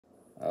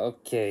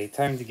Okay,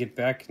 time to get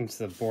back into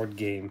the board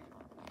game.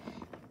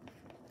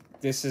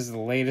 This is the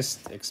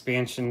latest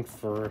expansion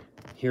for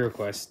Hero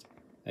Quest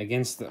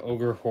against the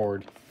Ogre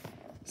Horde.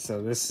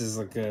 So this is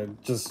like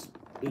just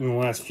in the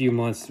last few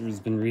months, it has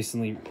been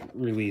recently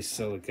released.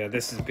 So like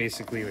this is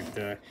basically like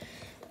the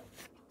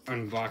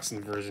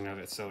unboxing version of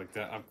it. So like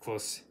the up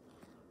close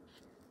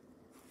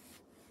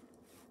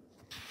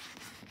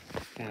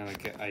kind of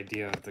like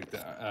idea of like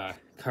the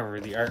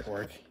cover, the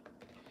artwork,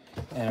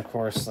 and of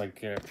course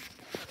like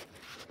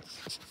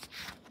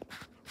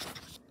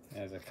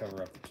as I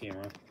cover up the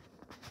camera.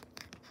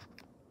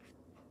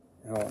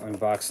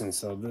 Unboxing,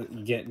 so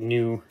you get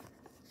new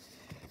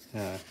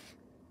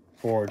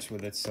boards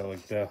with it. So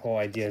like the whole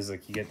idea is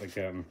like you get like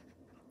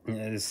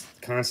this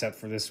concept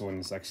for this one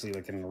is actually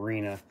like an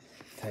arena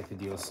type of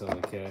deal. So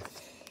like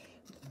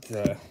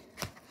the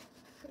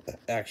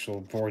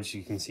actual boards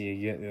you can see,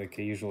 you get like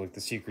a usual like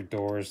the secret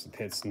doors, the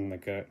pits, and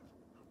like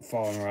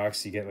fallen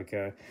rocks. You get like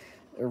a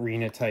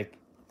arena type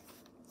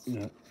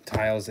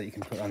tiles that you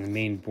can put on the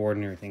main board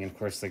and everything. And of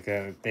course like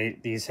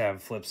these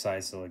have flip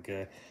sides, so like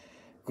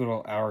good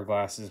old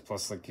hourglasses,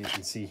 plus like you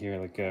can see here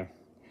like a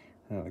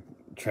like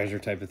treasure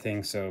type of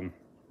thing. So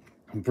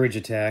bridge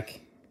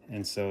attack,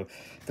 and so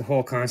the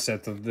whole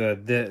concept of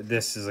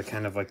this is a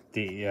kind of like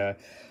the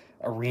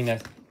arena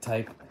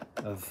type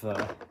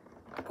of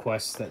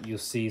quests that you'll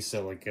see.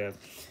 So like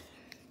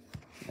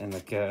and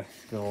like the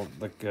old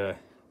like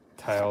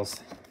tiles,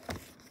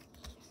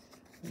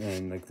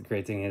 and like the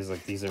great thing is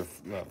like these are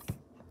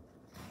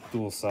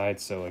dual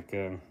sides. So like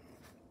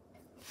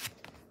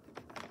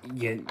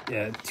you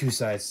get two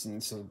sides,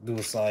 and so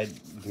dual side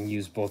you can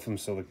use both of them.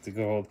 So like the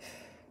gold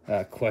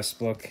quest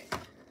book,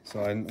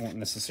 so I won't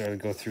necessarily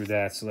go through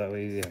that, so that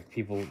way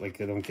people like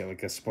don't get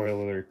like a spoiler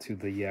alert to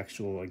the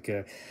actual like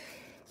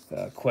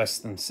quests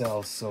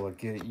themselves. So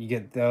like you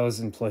get those,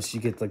 and plus you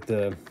get like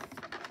the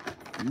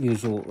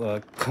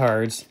usual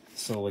cards.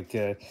 So like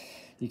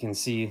you can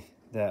see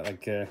that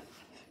like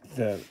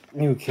the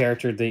new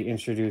character they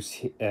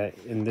introduced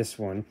in this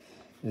one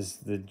is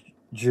the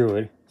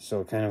druid,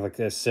 so kind of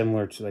like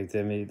similar to like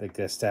they made like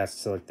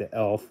stats to like the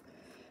elf.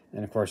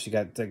 And of course you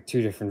got like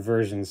two different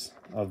versions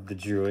of the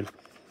druid,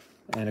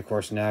 and of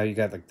course now you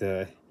got like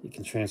you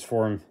can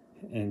transform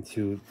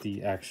into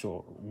the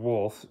actual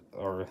wolf,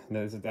 or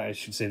I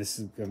should say this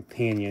is a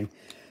companion.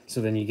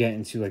 So then you get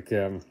into like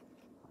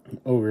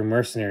ogre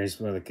mercenaries,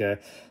 where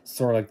like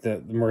sort of like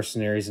the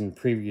mercenaries in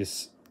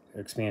previous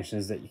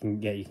expansions that you can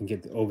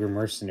get the ogre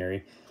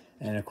mercenary.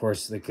 And of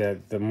course like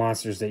the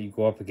monsters that you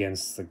go up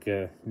against, like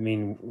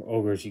main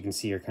ogres, you can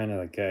see are kind of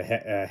like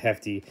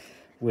hefty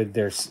with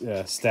their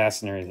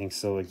stats and everything.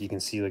 So like you can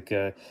see like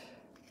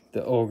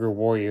the ogre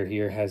warrior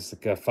here has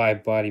like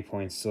 5 body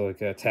points, so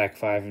like attack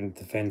 5 and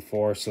defend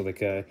 4. So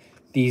like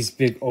these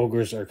big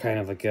ogres are kind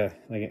of like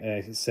like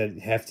I said,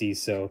 hefty,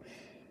 so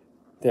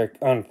they're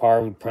on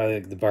par with probably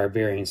like the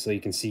barbarians. So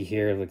you can see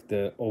here like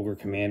the ogre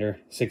commander,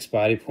 6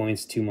 body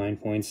points, 2 mind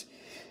points.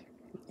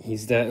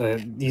 He's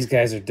that these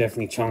guys are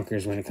definitely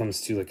chunkers when it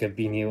comes to like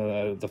being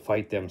able to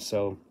fight them.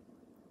 So,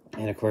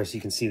 and of course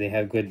you can see they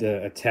have good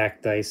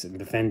attack dice and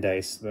defend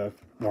dice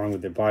along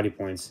with their body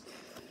points.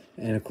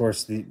 And of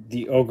course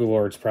the ogre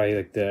lord's probably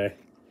like the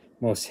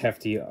most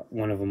hefty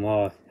one of them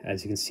all.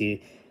 As you can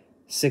see,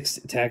 6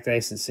 attack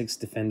dice and 6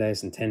 defend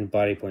dice and 10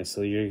 body points.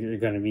 So you're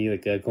going to be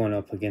like going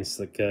up against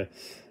like a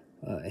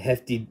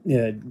hefty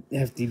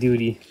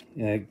duty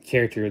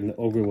character in the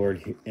ogre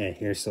lord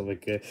here. So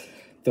like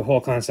the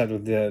whole concept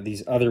of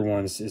these other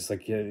ones is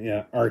like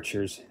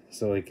archers.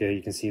 So like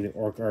you can see the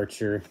orc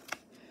archer,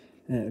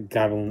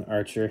 goblin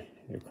archer,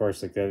 of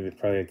course like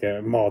probably like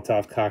a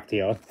Molotov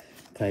cocktail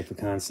type of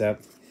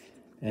concept.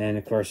 And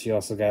of course you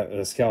also got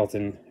a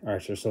skeleton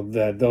archer. So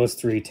those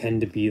 3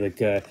 tend to be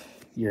like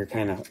your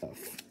kind of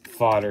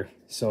fodder.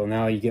 So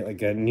now you get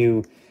like a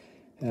new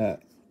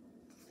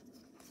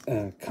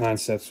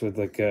concepts with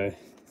like a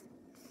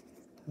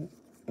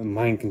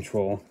mind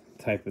control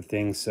type of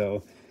thing.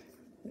 So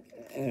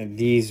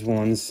these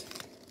ones,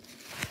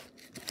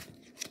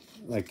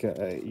 like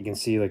you can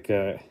see like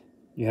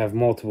you have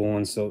multiple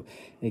ones, so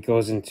it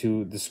goes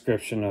into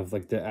description of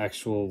like the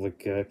actual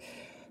like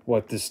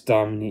what this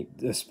dominate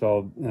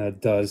spell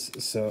does,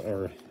 so,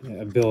 or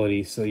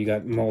ability. So you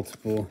got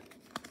multiple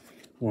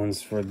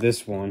ones for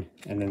this one,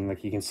 and then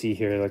like you can see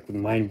here like with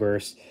mind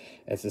burst,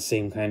 it's the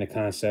same kind of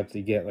concept.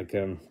 You get like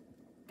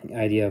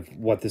idea of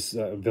what this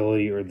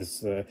ability or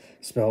this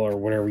spell or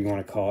whatever you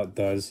want to call it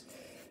does.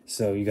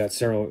 So you got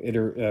several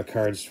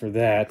cards for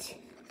that,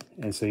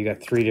 and so you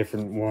got 3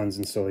 different ones.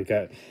 And so you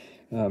got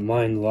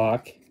mind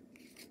lock,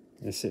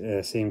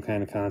 the same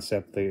kind of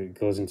concept that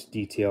goes into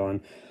detail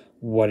on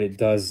what it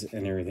does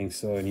and everything.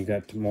 So, and you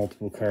got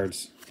multiple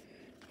cards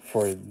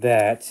for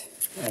that.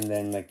 And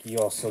then like you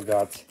also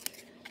got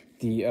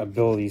the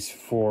abilities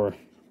for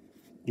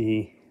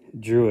the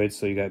druid.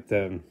 So you got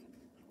the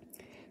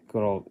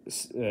good old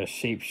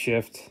shape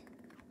shift,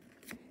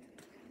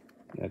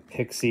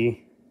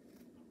 pixie,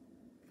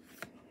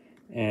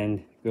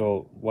 and good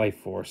old life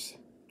force.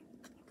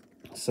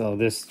 So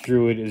this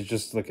druid is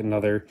just like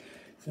another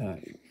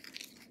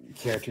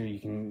character you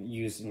can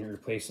use in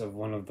place of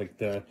one of like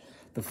the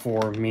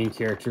 4 main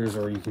characters,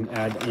 or you can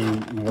add in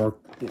more.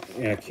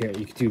 You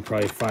could do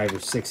probably 5 or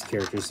 6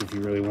 characters if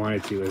you really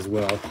wanted to as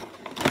well.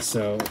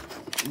 So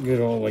good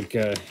old like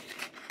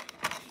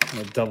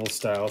double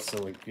style. So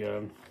like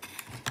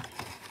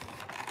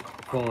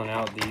pulling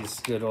out these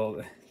good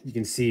old. You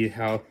can see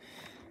how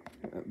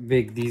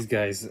big these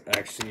guys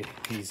actually,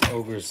 these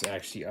ogres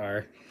actually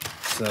are.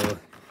 So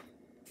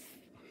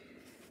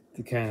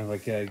to kind of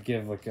like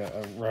give like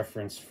a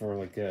reference for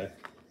like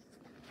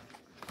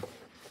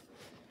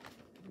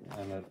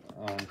on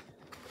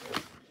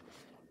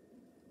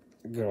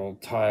good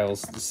old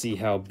tiles to see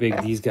how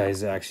big these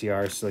guys actually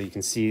are. So you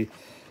can see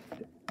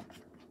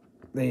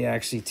they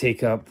actually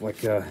take up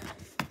like a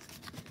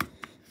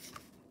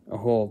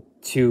whole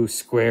 2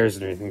 squares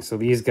and everything. So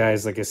these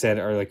guys, like I said,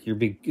 are like your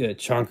big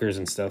chunkers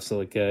and stuff. So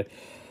like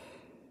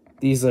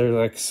these are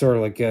like sort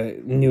of like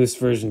newest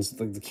versions,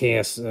 like the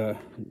Chaos, the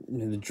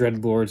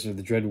Dread Lords or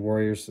the Dread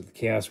Warriors, or the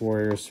Chaos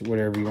Warriors,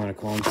 whatever you want to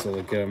call them. So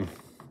like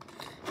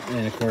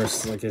and of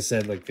course, like I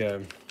said, like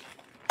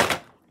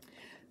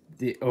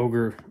the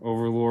Ogre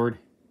Overlord,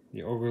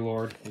 the Ogre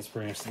Lord is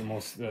pretty much the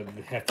most the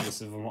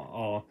heftiest of them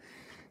all.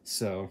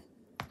 So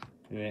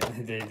they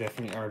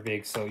definitely are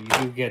big. So you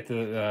do get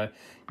the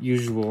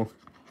usual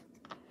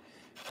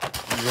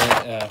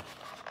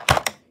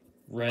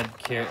red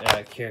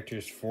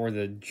characters for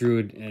the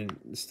druid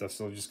and stuff.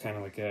 So just kind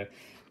of like to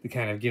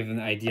kind of give an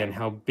idea on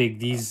how big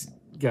these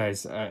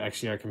guys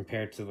actually are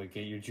compared to like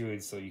your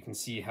druids, so you can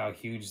see how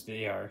huge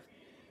they are.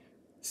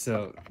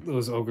 So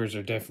those ogres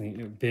are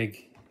definitely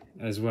big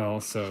as well.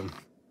 So,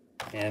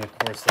 and of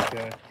course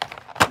like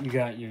you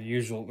got your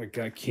usual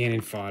like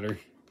cannon fodder,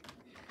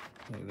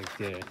 like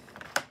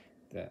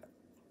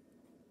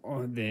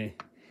the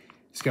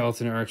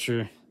skeleton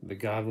archer, the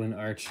goblin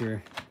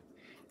archer,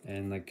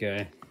 and like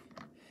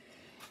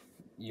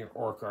your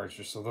orc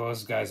archer. So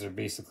those guys are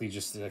basically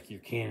just like your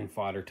cannon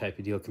fodder type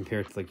of deal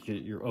compared to like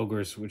your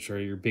ogres, which are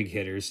your big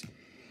hitters.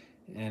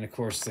 And of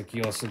course, like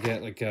you also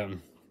get like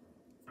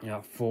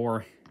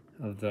 4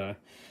 of the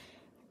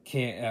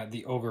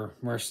ogre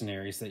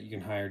mercenaries that you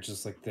can hire,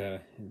 just like the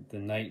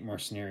knight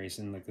mercenaries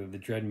in like the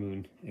Dread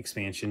Moon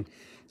expansion.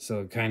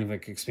 So it kind of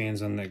like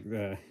expands on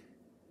the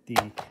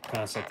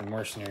concept of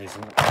mercenaries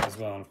as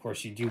well. And of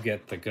course, you do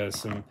get like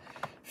some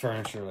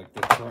furniture, like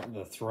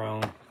the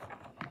throne,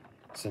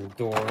 some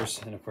doors,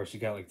 and of course you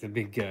got like the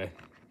big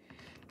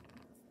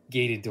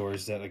gated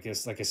doors that like I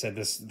said,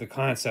 the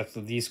concept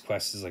of these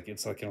quests is like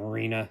it's like an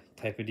arena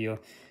type of deal,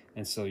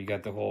 and so you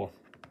got the whole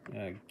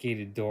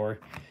gated door.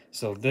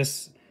 So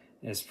this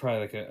is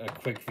probably like a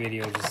quick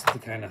video just to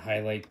kind of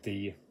highlight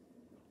the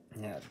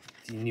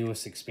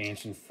newest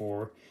expansion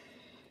for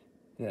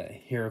the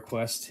Hero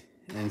Quest.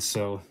 And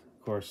so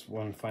of course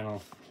one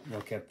final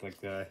look at like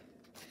the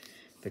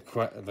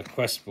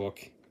quest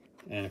book.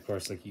 And of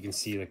course, like you can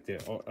see, like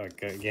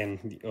again,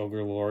 the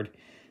Ogre Lord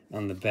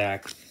on the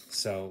back.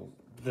 So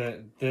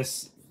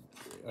this,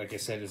 like I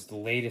said, is the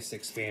latest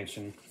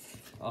expansion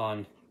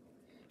on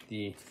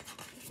the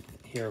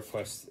Hero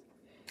Quest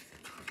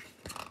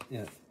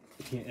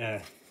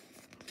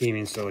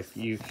gaming. So like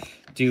you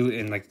do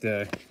in like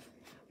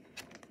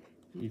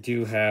you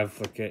do have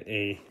like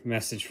a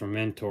message from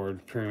Mentor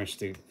pretty much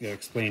to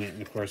explain it.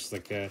 And of course,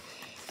 like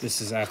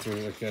this is after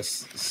like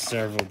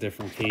several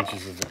different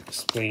pages of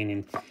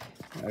explaining,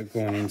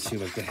 going into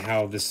like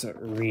how this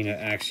arena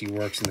actually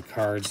works in the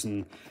cards,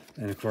 and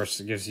of course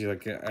it gives you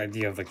like an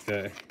idea of like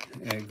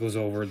it goes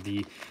over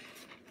the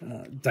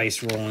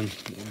dice rolling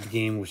of the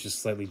game, which is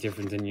slightly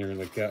different than your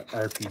like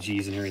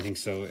RPGs and everything.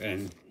 So,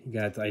 and you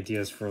got the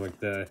ideas for like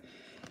the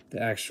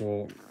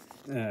actual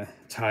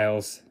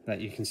tiles that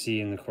you can see,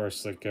 and of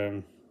course like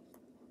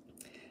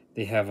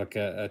they have like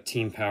a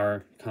team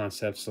power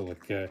concept. So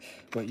like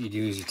what you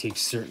do is you take a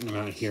certain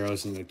amount of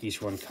heroes, and like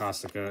each one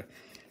costs like a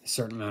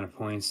certain amount of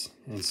points,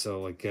 and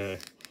so like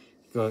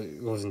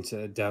goes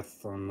into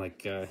depth on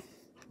like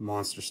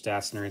monster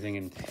stats and everything,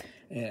 and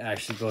it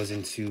actually goes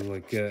into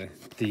like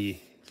the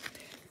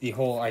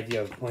whole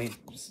idea of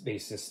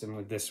point-based system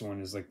with this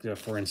one is like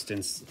for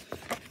instance,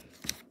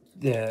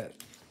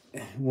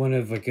 one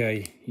of like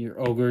your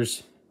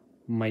ogres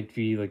might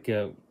be like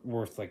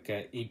worth like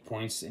 8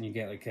 points, and you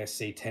get like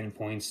say 10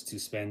 points to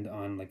spend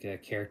on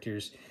like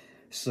characters.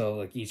 So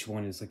like each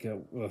one is like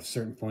a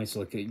certain point. So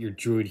like your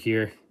druid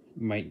here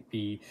might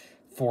be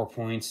 4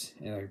 points,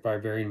 and like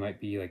barbarian might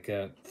be like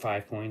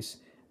 5 points.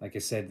 Like I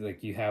said,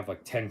 like you have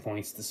like 10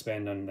 points to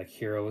spend on like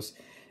heroes,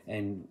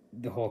 and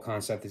the whole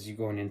concept is you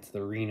going into the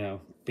arena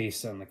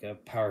based on like a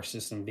power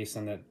system, based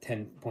on that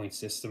 10-point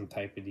system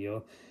type of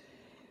deal,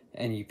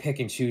 and you pick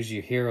and choose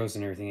your heroes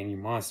and everything and your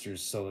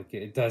monsters. So like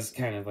it does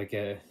kind of like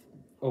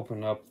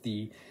open up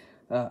the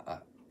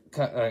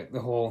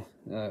whole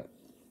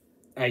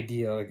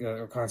idea, like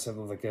or concept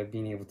of like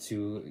being able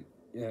to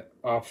the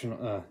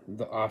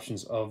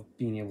options of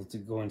being able to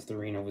go into the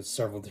arena with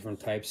several different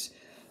types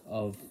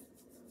of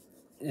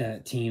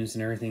teams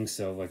and everything.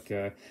 So like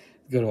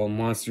good old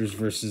monsters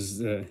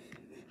versus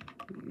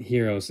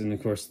heroes, and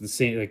of course the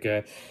same like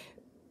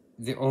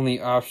the only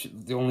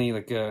option, the only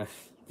like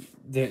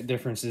the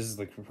difference is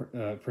like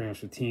pretty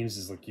much with teams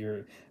is like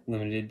you're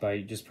limited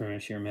by just pretty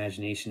much your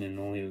imagination and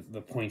only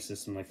the point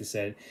system, like I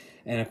said,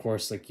 and of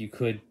course like you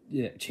could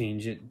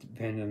change it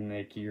depending on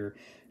like your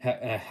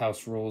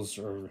house rules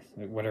or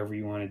like, whatever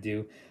you want to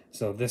do.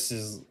 So this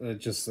is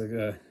just like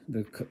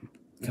the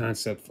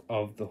concept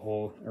of the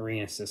whole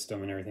arena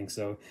system and everything.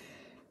 So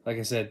like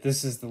I said,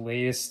 this is the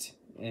latest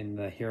in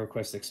the Hero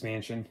Quest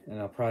expansion, and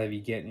I'll probably be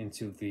getting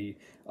into the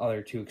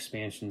other two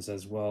expansions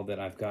as well that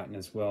I've gotten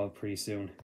as well pretty soon.